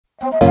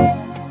My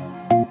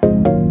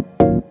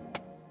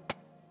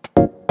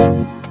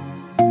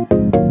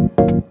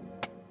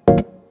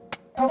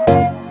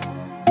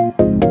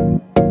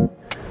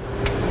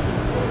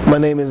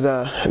name is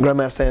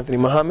Grandmaster Anthony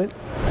Muhammad.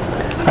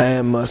 I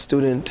am a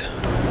student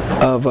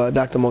of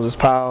Dr. Moses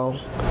Powell,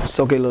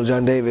 Soke Little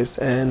John Davis,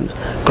 and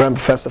Grand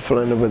Professor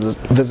Florina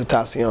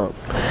Visitacion.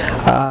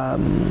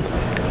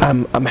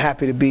 I'm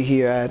happy to be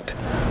here at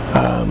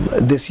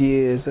this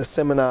year's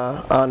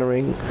seminar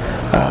honoring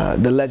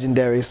the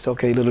legendary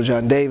Soke Little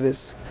John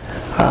Davis,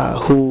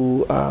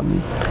 who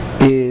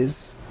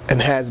is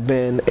and has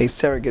been a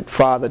surrogate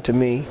father to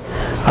me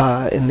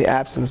in the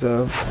absence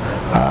of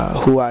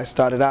who I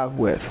started out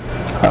with,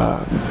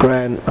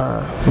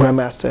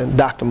 Grandmaster and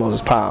Dr.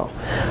 Moses Powell.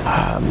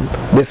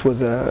 This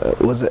was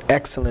an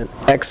excellent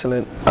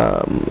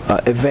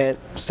event,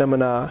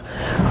 seminar,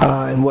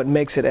 and what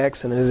makes it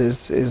excellent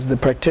is the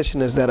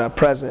practitioners that are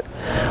present.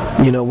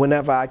 You know,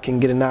 whenever I can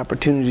get an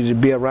opportunity to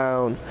be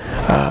around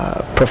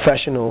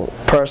professional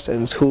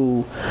persons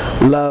who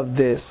love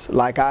this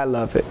like I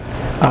love it,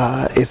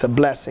 it's a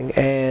blessing.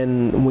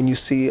 And when you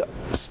see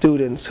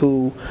students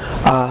who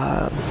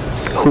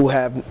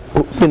have,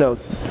 you know,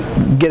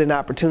 get an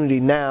opportunity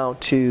now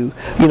to,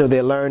 you know,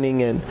 they're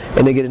learning and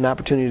they get an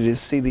opportunity to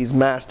see these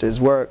masters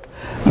work,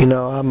 you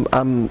know,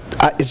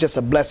 it's just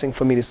a blessing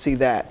for me to see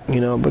that, you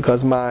know,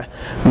 because my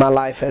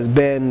life has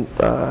been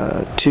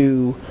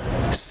to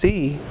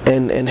see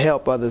and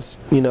help others,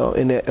 you know,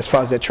 as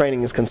far as their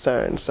training is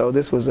concerned. So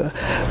this was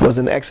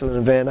an excellent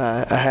event.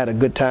 I had a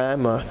good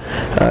time.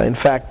 In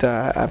fact,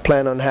 I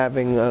plan on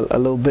having a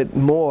little bit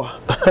more,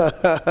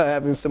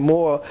 having some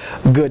more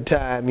good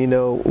time, you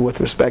know, with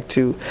respect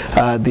to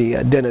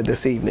the dinner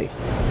this evening.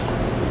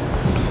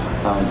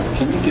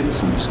 Can you give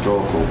us some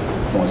historical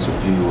points of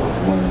view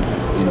of when,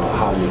 you know,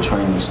 how your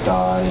training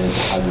started,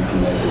 how you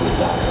connected with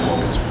Dr.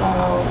 Moses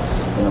Powell,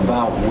 and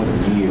about what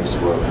years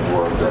were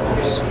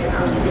those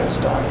when you got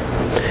started?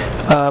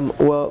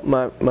 Well,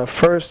 my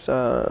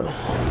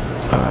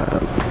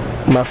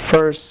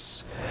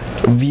first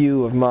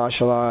view of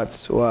martial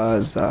arts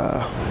was,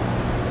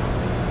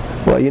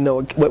 well, you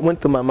know, what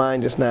went through my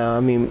mind just now, I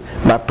mean,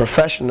 my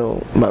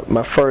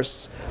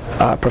first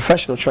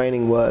professional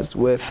training was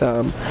with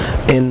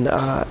in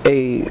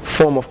a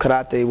form of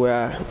karate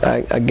where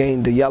I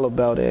gained the yellow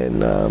belt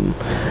in,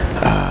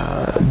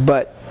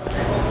 but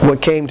what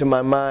came to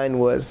my mind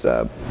was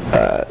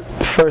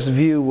first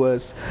view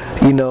was,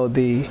 you know,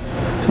 the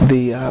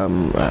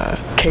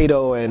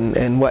Kato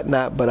and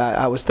whatnot, but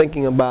I was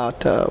thinking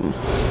about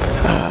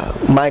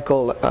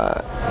Michael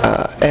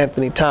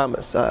Anthony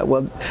Thomas.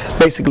 Well,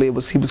 basically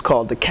he was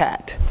called the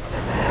Cat.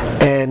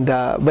 And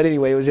but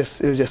anyway, it was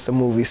just some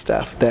movie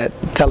stuff, that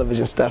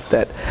television stuff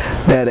that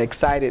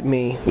excited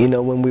me, you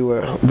know, when we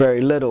were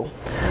very little.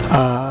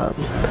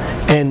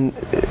 And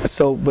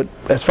so, but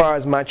as far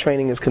as my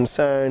training is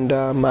concerned,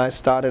 I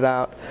started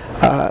out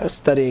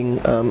studying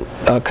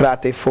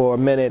karate for a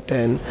minute,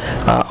 and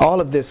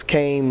all of this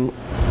came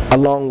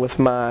along with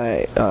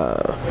my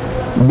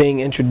being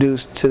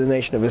introduced to the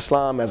Nation of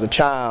Islam as a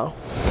child.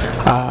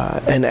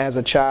 And as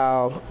a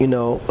child, you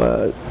know,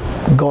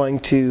 going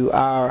to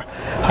our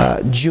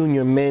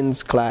junior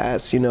men's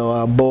class, you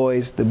know,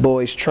 the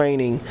boys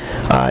training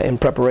in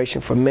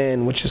preparation for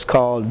men, which is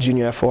called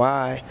Junior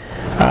FOI,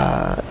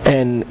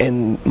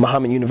 and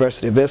Muhammad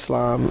University of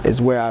Islam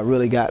is where I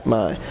really got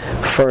my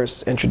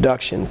first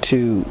introduction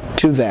to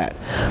that.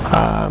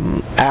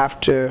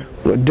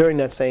 During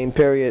that same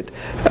period,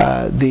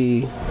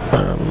 the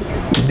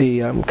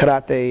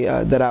karate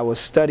that I was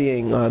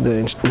studying, the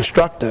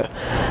instructor,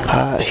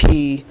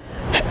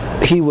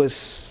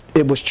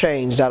 it was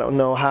changed. I don't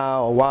know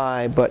how or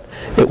why, but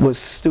it was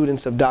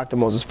students of Dr.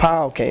 Moses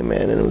Powell came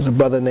in, and it was a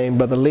brother named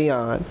Brother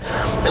Leon,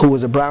 who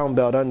was a brown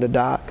belt under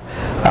Doc,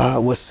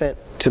 was sent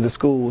to the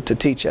school to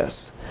teach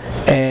us.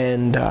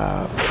 And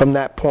from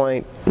that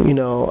point, you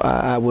know,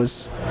 I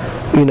was,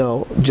 you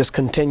know, just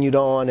continued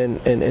on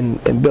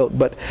and built.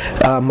 But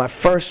my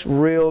first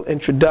real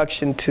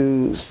introduction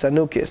to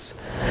Sanuces,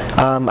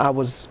 I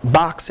was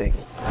boxing,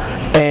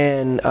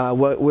 and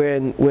we're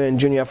in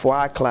junior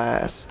FOI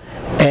class,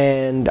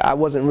 and I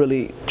wasn't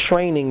really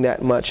training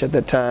that much at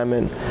the time,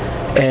 and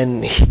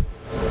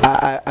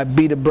I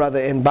beat a brother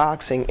in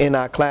boxing in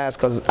our class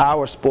because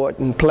our sport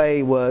and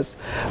play was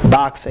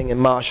boxing and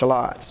martial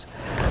arts.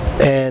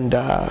 And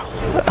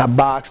I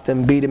boxed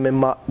him, beat him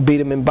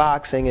in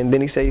boxing, and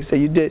then he said,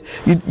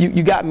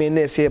 you got me in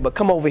this here, but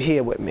come over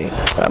here with me.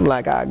 I'm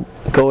like, I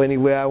go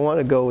anywhere I want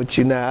to go with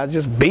you now. I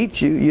just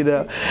beat you, you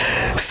know.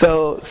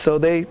 So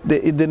then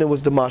it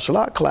was the martial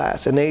art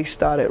class, and they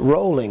started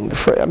rolling.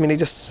 They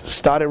just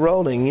started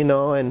rolling, you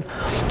know, and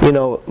you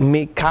know,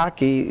 me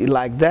cocky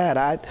like that,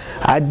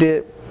 I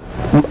did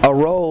a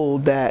roll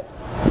that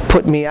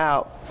put me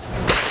out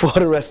for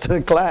the rest of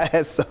the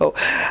class. So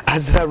I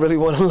said, I really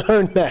want to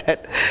learn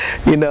that,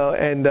 you know,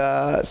 and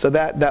so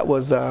that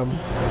was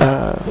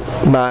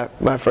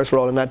my first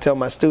roll. And I tell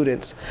my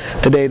students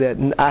today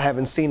that I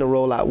haven't seen a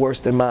rollout worse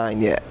than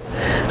mine yet,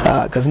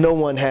 because no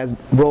one has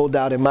rolled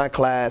out in my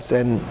class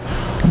and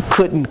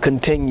couldn't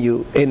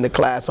continue in the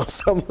class on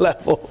some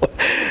level.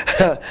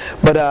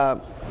 But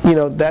you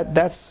know,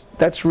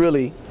 that's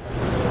really,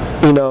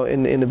 you know,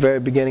 in the very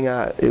beginning,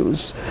 it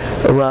was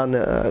around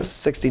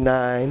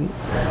 69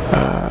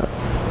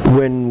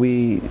 when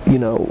we, you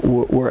know,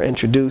 were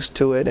introduced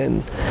to it,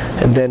 and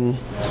then,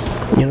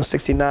 you know,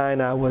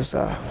 69 I was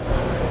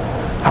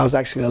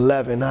actually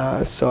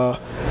 11, so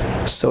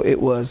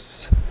it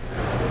was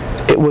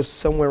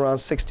somewhere around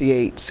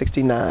 68,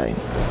 69,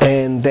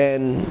 and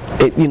then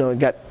it, you know,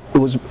 it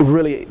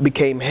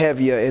became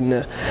heavier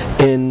in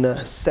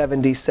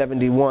 70,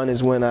 71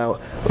 is when I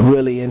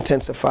really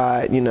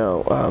intensified, you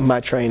know, my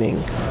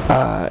training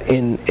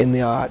in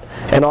the art,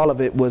 and all of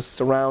it was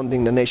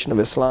surrounding the Nation of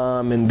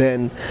Islam, and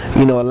then,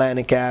 you know,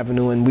 Atlantic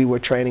Avenue, and we were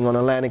training on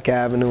Atlantic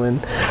Avenue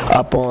and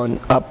up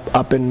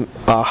in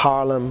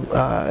Harlem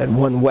at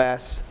 1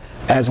 West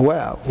as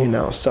well, you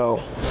know, so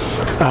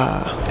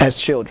as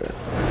children.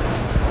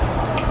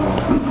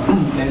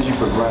 As you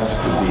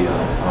progressed to be a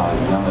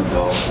young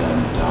adult,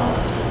 and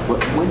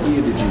what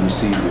year did you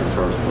receive your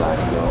first black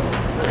belt,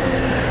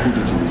 and who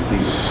did you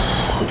receive it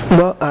from?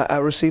 Well, I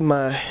received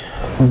my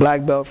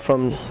black belt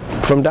from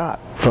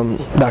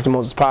Dr.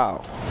 Moses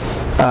Powell.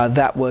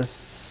 That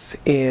was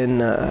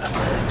in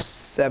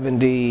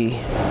 70,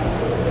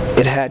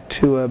 it had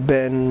to have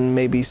been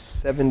maybe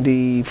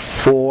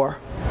 74,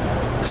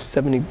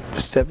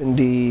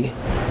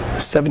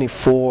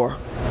 74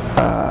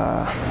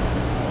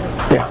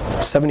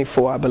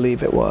 I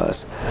believe it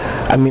was.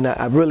 I mean,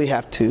 I really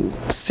have to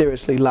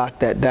seriously lock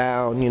that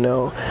down, you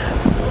know.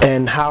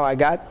 And how I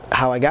got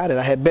it,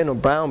 I had been a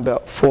brown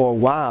belt for a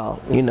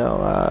while, you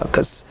know,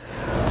 because,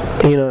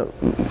 you know,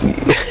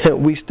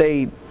 we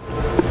stayed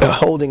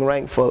holding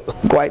rank for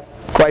quite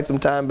some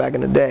time back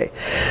in the day,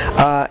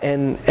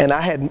 and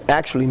I had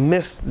actually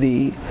missed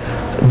the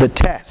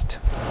test.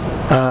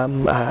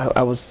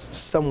 I was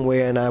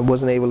somewhere and I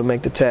wasn't able to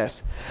make the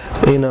test,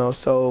 you know,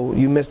 so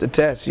you miss the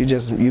test,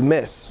 you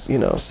miss, you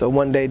know. So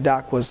one day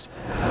Doc was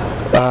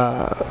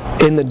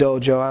in the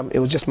dojo. It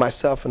was just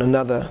myself and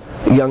another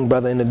young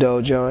brother in the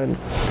dojo, and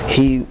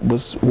he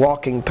was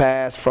walking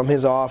past from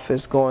his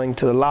office going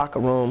to the locker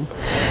room,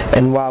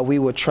 and while we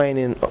were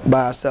training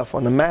by ourselves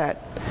on the mat,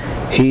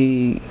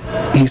 he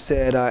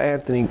said,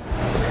 Anthony,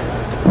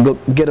 go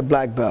get a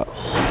black belt.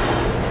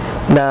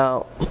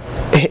 Now,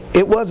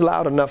 it was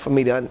loud enough for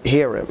me to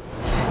hear him,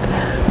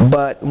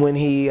 but when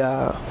he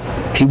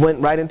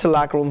went right into the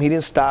locker room, he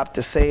didn't stop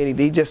to say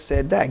anything. He just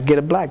said that, get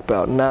a black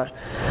belt.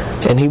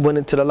 And he went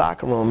into the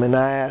locker room, and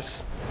I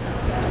asked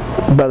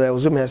brother that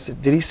was with me, I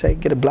said, did he say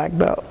get a black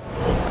belt?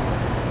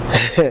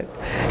 He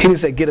didn't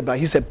say get a belt,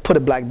 he said put a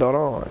black belt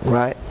on,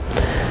 right?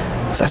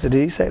 So I said,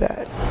 did he say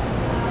that?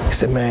 He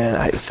said,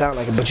 man, it sounded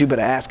like it, but you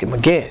better ask him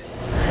again.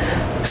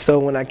 So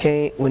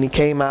when he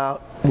came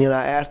out, you know,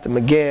 I asked him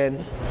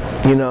again,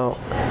 you know,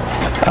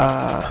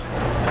 I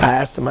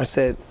asked him, I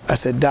said,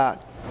 Doc,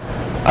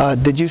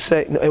 did you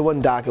say, no, it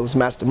wasn't Doc, it was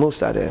Master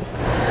Musa then.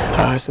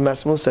 I said,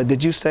 Master Musa,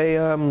 did you say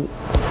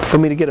for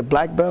me to get a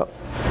black belt?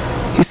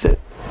 He said,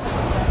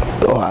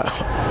 oh,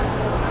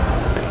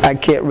 I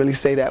can't really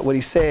say that what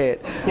he said.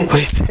 But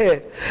he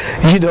said,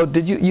 you know,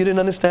 you didn't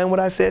understand what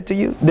I said to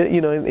you?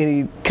 You know, and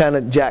he kind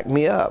of jacked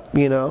me up,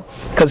 you know,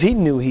 because he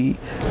knew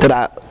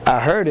that I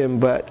heard him,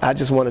 but I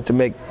just wanted to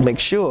make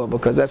sure,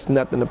 because that's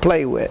nothing to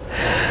play with.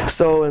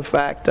 So in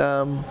fact,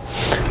 I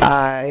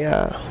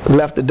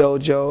left the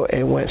dojo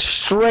and went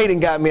straight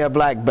and got me a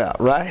black belt,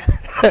 right?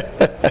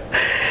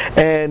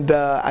 And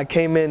I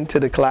came into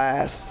the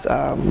class.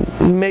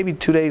 Maybe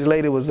 2 days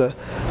later was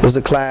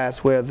a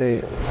class where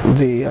the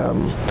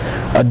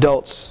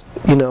adults,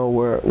 you know,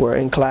 were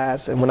in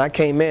class. And when I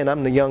came in,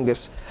 I'm the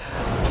youngest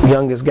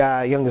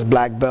guy, youngest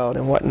black belt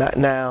and whatnot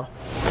now.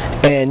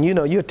 And you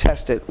know, you're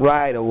tested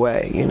right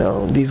away. You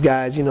know, these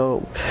guys. You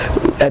know,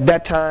 at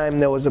that time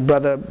there was a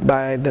brother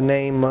by the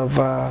name of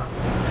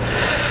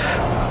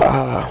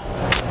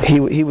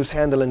he was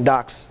handling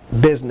Doc's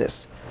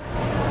business.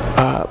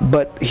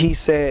 But he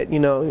said, you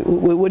know,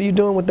 what are you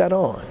doing with that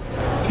on?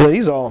 You know,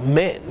 these are all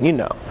men, you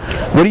know.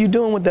 What are you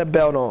doing with that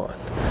belt on?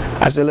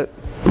 I said, look,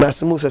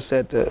 Master Musa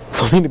said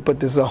for me to put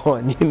this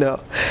on, you know.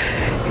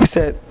 He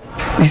said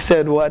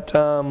what?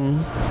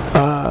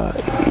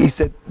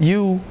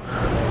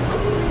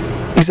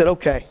 He said,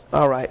 okay,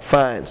 all right,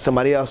 fine.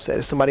 Somebody else said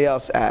it. Somebody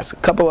else asked. A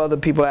couple other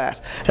people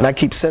asked. And I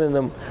keep sending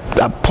them,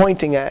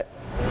 pointing at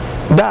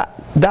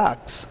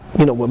Doc's,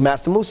 you know, with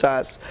Master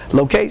Musa's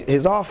location,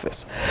 his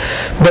office.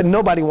 But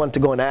nobody wanted to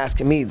go and ask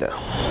him either.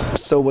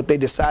 So what they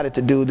decided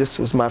to do, this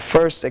was my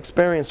first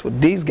experience with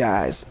these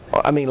guys,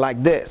 I mean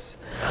like this.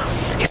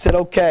 He said,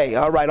 okay,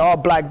 all right, all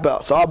black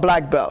belts,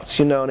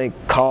 you know, and they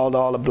called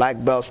all the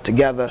black belts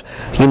together,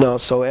 you know,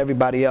 so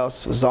everybody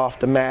else was off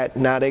the mat.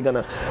 Now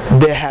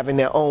they're having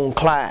their own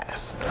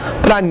class.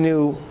 But I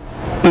knew,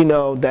 you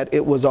know, that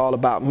it was all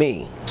about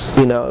me.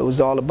 You know, it was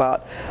all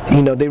about,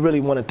 you know, they really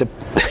wanted to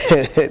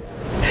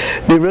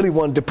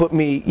put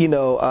me, you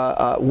know,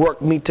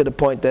 work me to the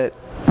point that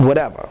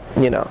whatever,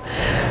 you know.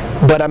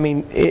 But I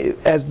mean,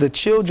 as the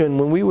children,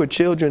 when we were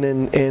children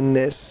in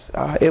this,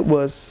 it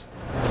was,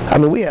 I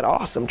mean, we had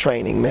awesome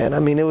training, man. I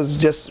mean, it was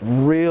just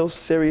real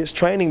serious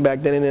training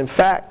back then. And in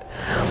fact,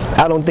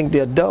 I don't think the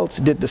adults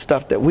did the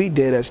stuff that we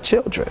did as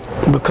children,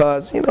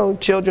 because, you know,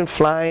 children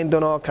flying,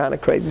 doing all kind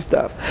of crazy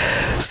stuff.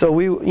 So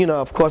we, you know,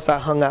 of course I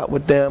hung out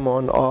with them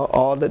on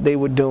all that they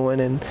were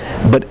doing,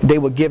 but they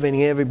were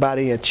giving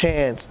everybody a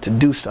chance to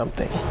do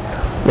something.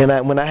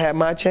 And when I had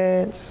my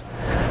chance,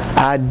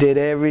 I did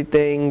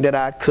everything that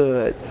I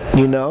could,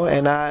 you know,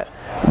 and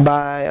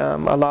by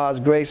Allah's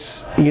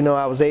grace, you know,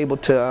 I was able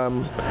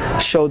to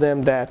show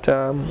them that,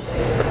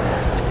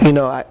 you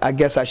know, I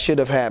guess I should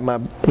have had my,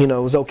 you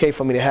know, it was okay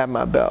for me to have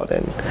my belt,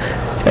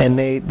 and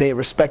they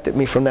respected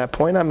me from that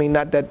point. I mean,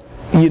 not that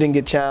you didn't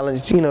get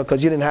challenged, you know,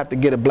 because you didn't have to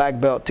get a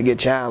black belt to get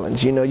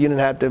challenged, you know, you didn't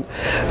have to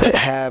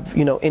have,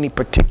 you know, any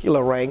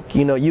particular rank,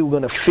 you know, you were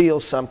going to feel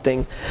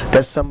something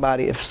that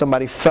somebody, if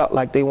somebody felt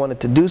like they wanted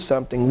to do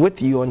something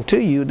with you and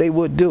to you, they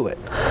would do it.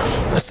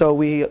 So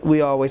we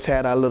always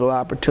had our little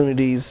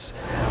opportunities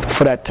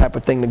for that type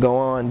of thing to go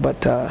on, but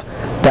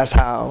that's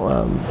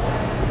how,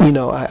 you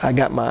know, I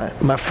got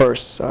my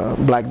first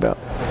black belt.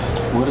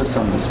 What are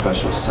some of the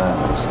special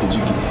assignments? Did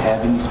you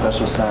have any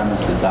special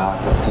assignments the doc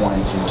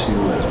appointed you to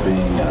as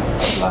being a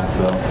black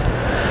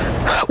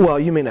belt? Well,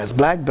 you mean as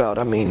black belt?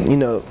 I mean, you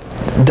know,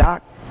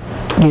 Doc,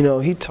 you know,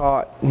 he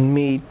taught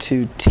me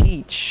to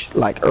teach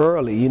like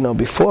early, you know,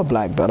 before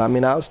black belt. I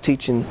mean, I was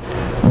teaching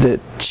the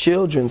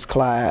children's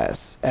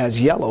class as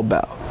yellow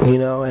belt, you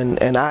know, and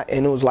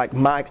it was like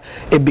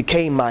it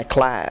became my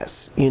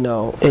class, you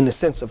know, in the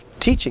sense of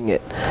teaching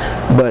it,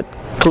 but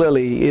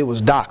clearly it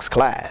was Doc's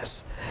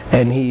class.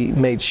 And he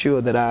made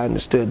sure that I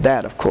understood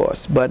that, of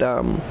course. But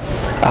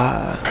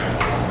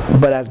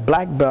as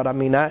black belt, I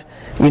mean,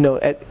 you know,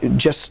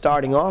 just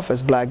starting off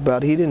as black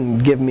belt, he didn't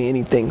give me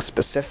anything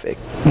specific,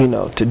 you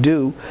know, to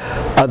do,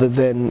 other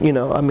than, you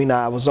know, I mean,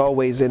 I was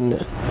always in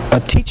a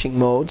teaching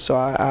mode, so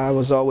I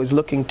was always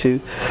looking to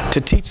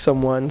teach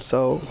someone.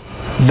 So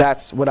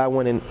that's what I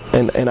went in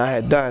and I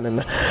had done,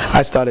 and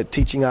I started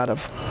teaching out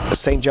of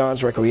St.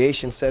 John's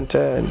Recreation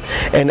Center,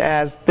 and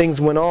as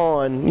things went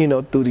on, you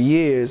know, through the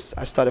years,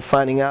 I started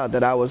finding out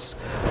that I was,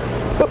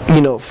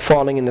 you know,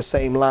 falling in the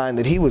same line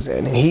that he was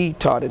in. And he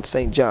taught at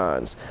St.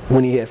 John's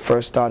when he had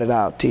first started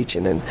out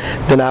teaching, and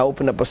then I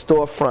opened up a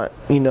storefront,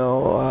 you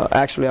know,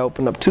 actually I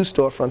opened up 2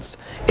 storefronts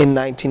in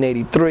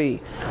 1983,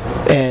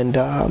 and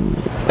I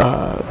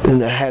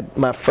had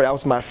that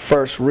was my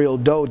first real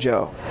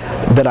dojo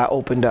that I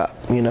opened up,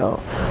 you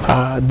know.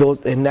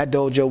 In that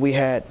dojo we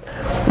had,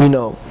 you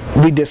know,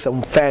 we did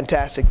some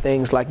fantastic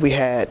things, like we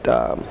had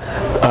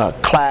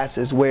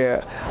classes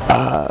where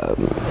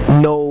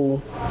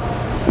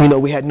you know,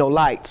 we had no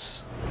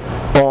lights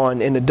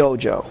on in the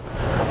dojo.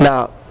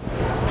 Now,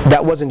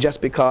 that wasn't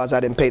just because I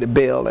didn't pay the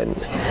bill,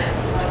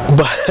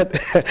 but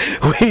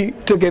we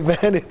took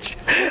advantage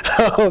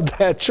of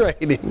that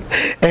training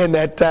and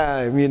that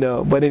time, you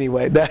know. But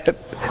anyway,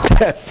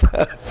 that's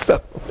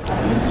so.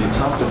 You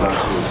talked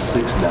about your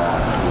 6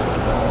 dan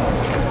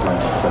with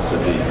Grandmaster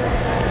V.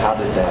 How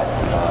did that,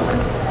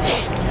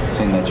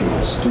 seeing that you were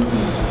a student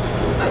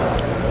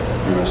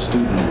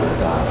with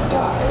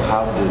Doc,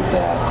 how did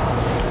that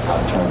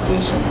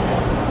transition?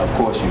 Of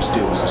course, you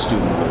still was a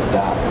student with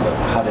Doc, but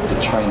how did the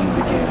training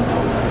begin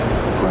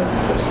with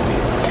Grandmaster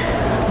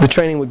V? The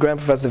training with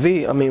Grandmaster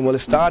V, I mean, well, it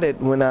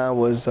started when I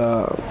was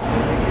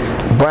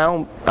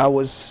brown. It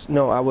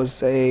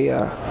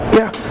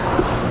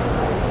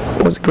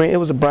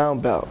was a brown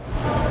belt,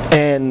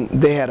 and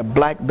they had a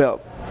black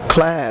belt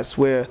class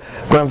where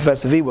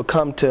Grandmaster V would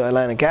come to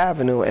Atlantic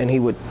Avenue, and he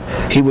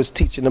was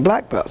teaching the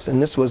black belts,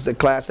 and this was the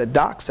class that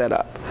Doc set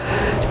up.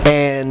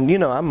 And you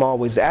know, I'm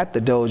always at the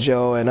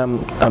dojo, and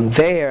I'm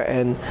there,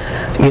 and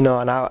you know,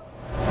 and I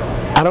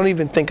don't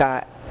even think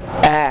I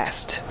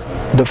asked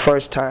the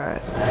first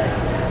time,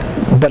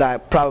 but I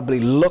probably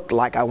looked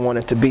like I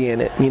wanted to be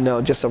in it, you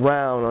know, just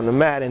around on the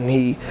mat. And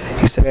he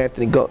said,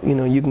 Anthony, go, you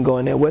know, you can go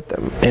in there with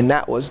them. And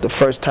that was the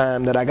first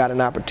time that I got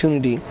an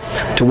opportunity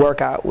to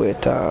work out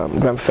with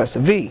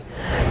Grandmaster V.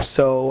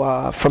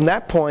 So from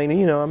that point,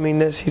 you know, I mean,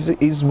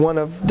 he's one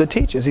of the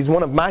teachers. He's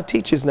one of my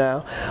teachers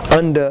now,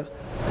 under,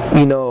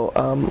 you know,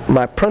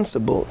 my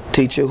principal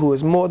teacher, who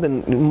is more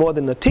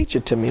than a teacher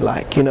to me,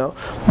 like, you know,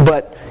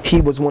 but he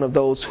was one of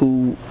those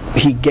who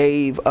he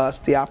gave us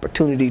the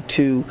opportunity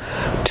to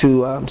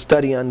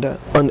study under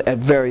at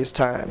various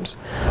times.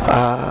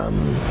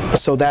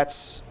 So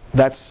that's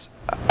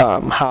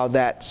how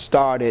that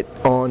started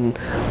on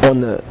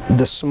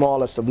the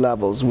smallest of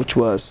levels, which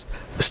was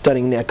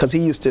studying there, because he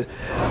used to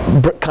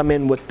come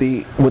in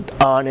with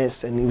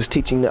honest, and he was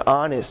teaching the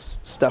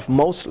honest stuff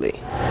mostly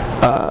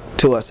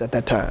to us at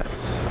that time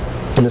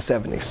in the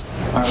 70s.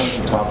 I heard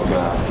you talk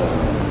about,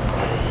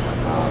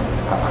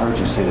 I heard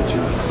you say that you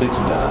were 6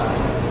 dan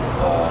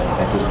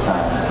at this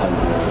time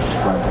under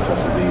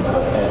Grandmaster V,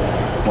 but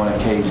at one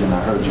occasion I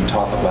heard you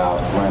talk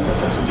about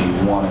Grandmaster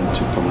V wanting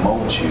to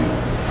promote you,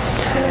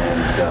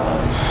 and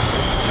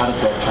how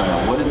did that turn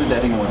out? What is it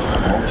that he wanted to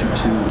promote you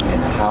to,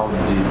 and how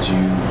did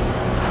you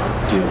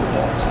deal with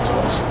that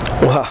situation?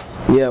 Well,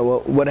 yeah.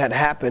 Well, what had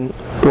happened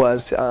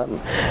was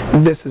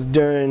this is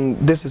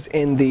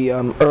in the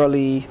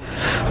early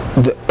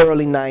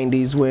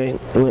 90s when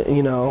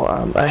you know,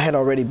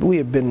 we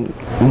had been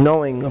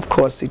knowing, of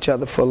course, each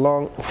other for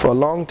a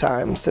long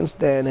time since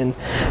then, and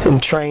in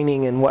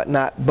training and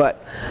whatnot.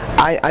 But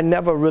I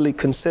never really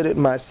considered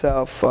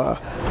myself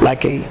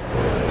like a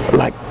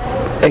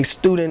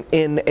student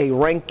in a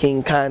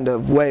ranking kind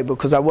of way,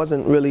 because I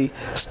wasn't really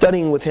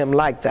studying with him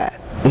like that.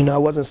 You know, I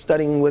wasn't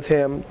studying with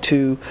him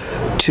to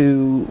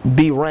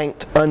be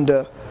ranked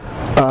under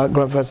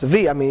Grandmaster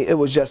V. I mean, it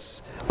was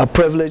just a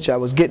privilege. I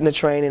was getting the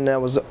training, and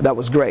that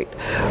was great.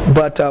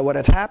 But what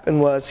had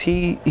happened was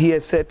he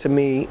had said to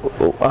me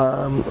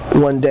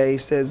one day,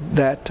 says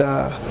that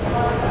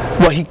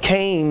well, he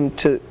came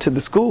to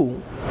the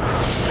school,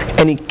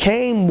 and he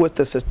came with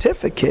a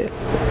certificate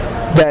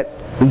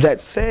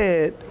that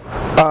said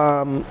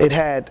it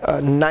had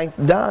a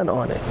 9th Dan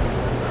on it.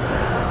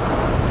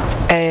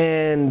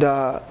 And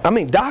I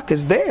mean, Doc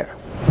is there.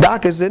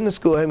 Doc is in the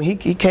school. I mean,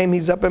 he came.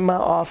 He's up in my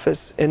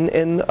office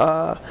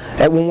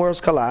at When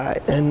Worlds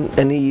Collide,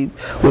 and he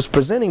was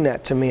presenting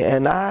that to me.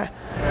 And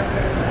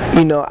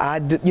you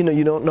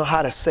don't know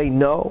how to say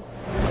no.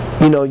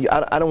 You know,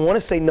 I don't want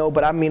to say no,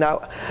 but I mean,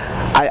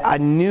 I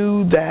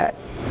knew that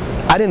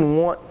I didn't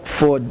want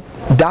for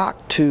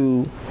Doc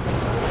to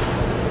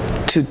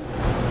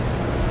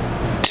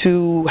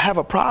have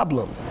a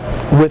problem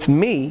with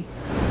me,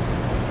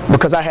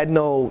 because I had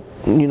no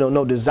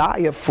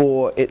desire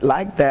for it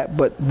like that.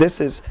 But this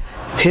is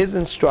his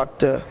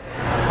instructor,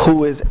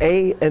 who is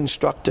an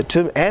instructor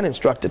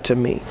to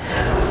me,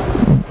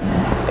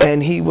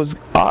 and he was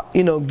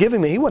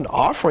giving me. He wasn't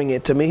offering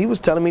it to me. He was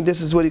telling me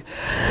this is what he.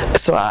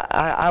 So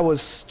I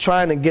was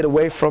trying to get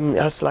away from.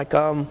 I was like,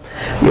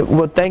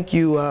 well, thank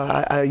you.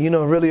 I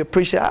really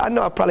appreciate it. I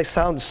know I probably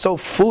sounded so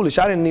foolish.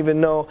 I didn't even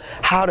know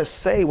how to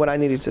say what I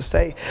needed to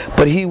say,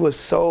 but he was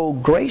so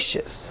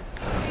gracious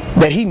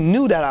that he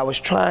knew that I was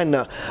trying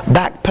to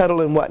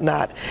backpedal and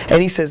whatnot.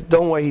 And he says,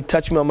 don't worry. He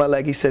touched me on my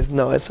leg. He says,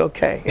 no, it's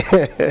okay.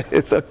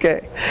 It's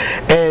okay.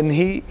 And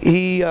he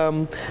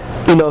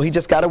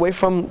just got away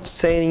from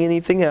saying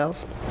anything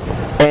else.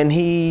 And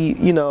he,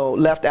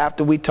 left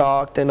after we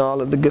talked and all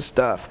of the good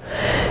stuff.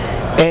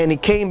 And he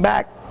came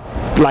back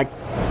like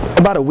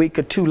about a week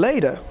or two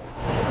later.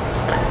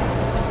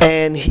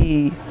 And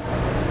he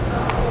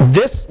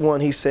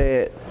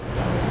said,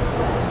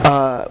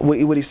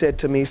 what he said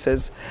to me, he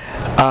says,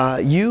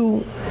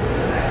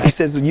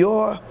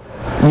 your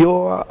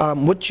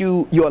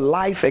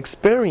life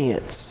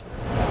experience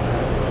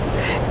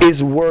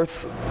is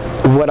worth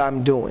what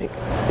I'm doing.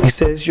 He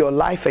says your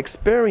life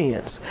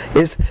experience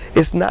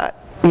it's not,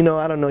 I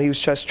don't know, he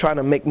was just trying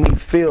to make me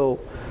feel,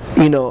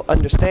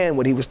 understand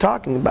what he was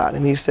talking about.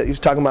 And he said he was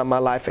talking about my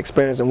life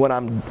experience and what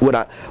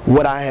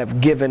I have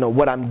given or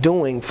what I'm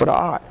doing for the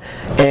art.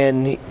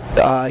 And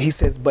he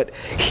says, but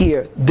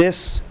here,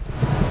 this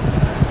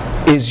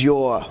is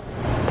your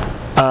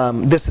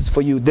this is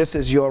for you. This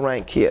is your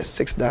rank here,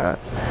 6th Dan.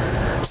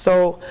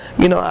 So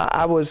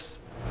I was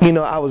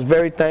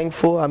very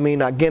thankful. I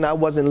mean, again, I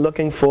wasn't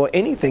looking for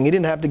anything. He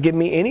didn't have to give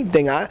me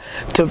anything.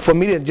 For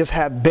me to just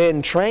have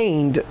been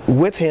trained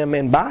with him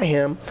and by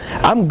him,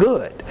 I'm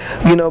good.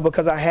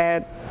 Because I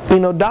had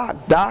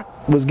Doc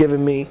was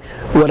giving me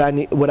what I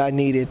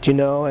needed,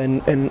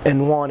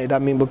 and wanted. I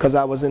mean, because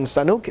I was in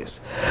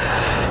Sanuces.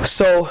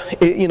 So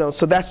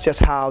so that's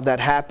just how that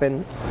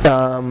happened.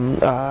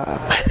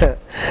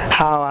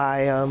 How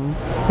I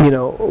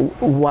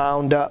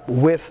wound up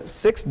with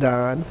 6th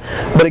Dan.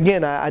 But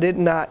again, I did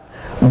not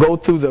go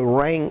through the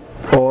rank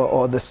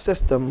or the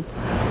system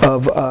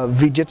of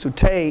Vijitsu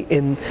Te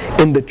in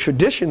the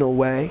traditional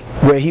way,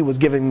 where he was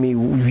giving me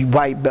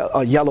white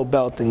belt, yellow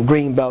belt, and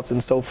green belts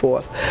and so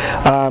forth.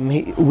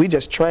 We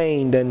just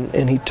trained,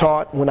 and he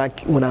taught when I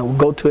would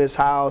go to his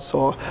house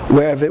or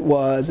wherever it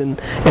was, and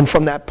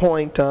from that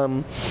point. I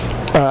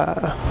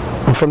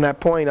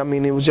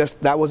mean, it was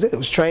just, that was it. It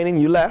was training,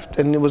 you left,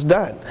 and it was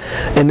done.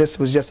 And this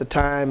was just a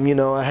time,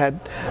 I had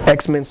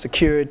X-Men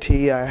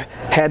security, I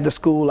had the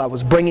school, I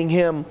was bringing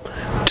him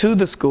to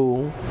the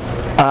school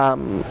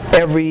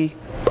every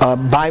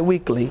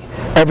bi-weekly.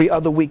 Every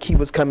other week he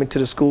was coming to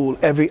the school.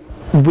 Every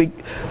week,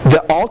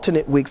 the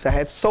alternate weeks, I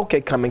had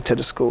Soke coming to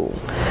the school,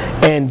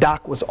 and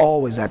Doc was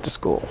always at the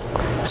school.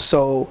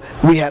 So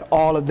we had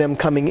all of them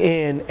coming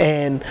in,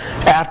 and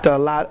after a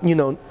lot,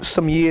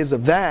 some years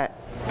of that,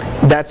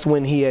 that's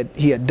when he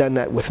had done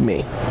that with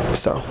me.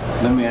 So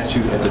let me ask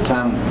you, at the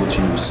time that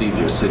you received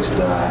your 6th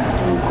Dan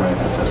through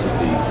Grandmaster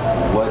V,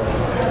 what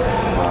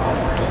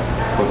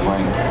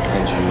rank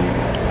had you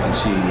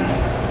achieved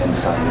in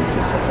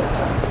Sanuces at that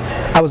time?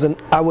 I was an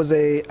 8th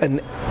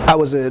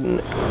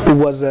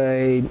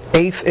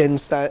in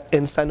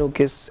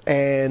Sanuces,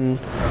 and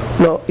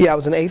I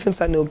was an 8th in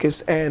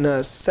Sanuces and a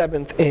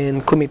 7th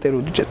in Kumite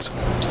Jiu-Jitsu.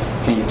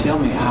 Can you tell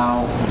me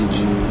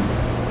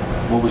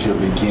what was your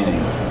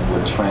beginning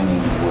with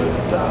training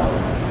with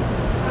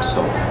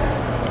Soke?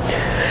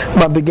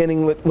 My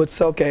beginning with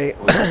Soke. Well,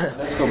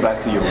 let's go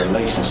back to your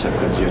relationship,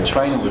 because your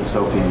training with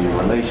Soke and your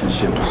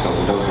relationship with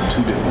Soke, those are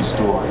two different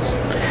stories.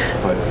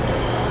 But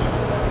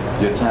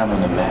your time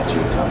on the mat,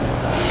 you're telling me.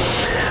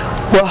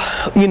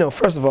 Well, you know,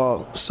 first of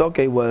all, Soke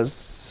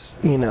was,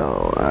 you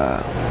know,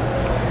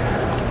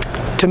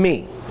 to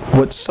me,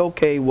 what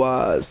Soke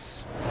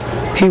was,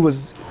 he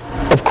was,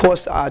 of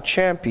course, our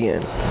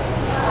champion,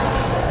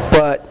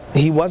 but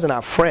he wasn't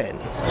our friend.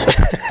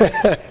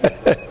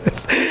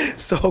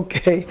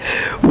 Soke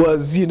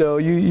was, you know,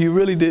 you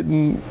really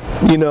didn't,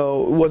 you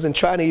know, wasn't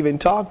trying to even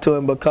talk to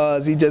him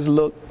because he just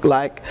looked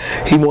like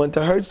he wanted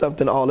to hurt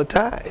something all the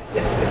time.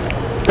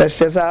 That's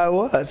just how it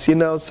was, you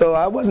know, so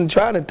I wasn't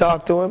trying to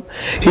talk to him.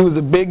 He was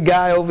a big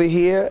guy over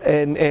here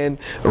and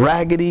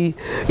raggedy,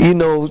 you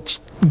know,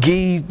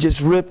 gi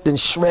just ripped and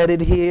shredded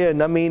here,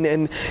 and I mean,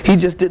 and he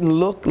just didn't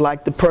look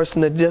like the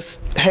person that just,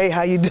 hey,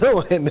 how you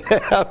doing?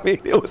 I mean,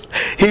 it was,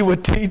 he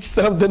would teach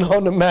something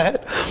on the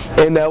mat,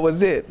 and that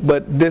was it.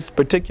 But this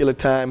particular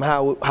time,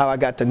 how I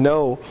got to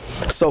know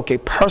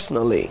Soke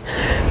personally,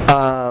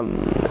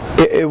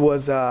 it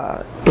was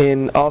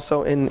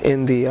also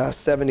in the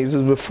 70s. It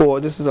was before.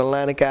 This is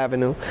Atlantic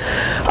Avenue.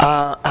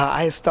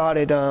 I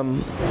started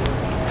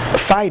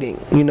fighting,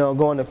 you know,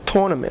 going to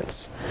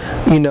tournaments,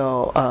 you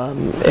know,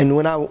 and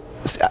when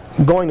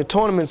going to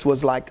tournaments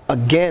was like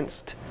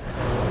against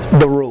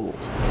the rule,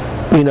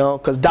 you know,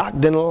 because Doc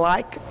didn't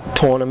like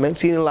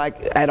tournaments, he didn't like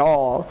at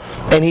all,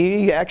 and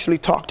he actually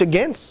talked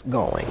against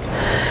going.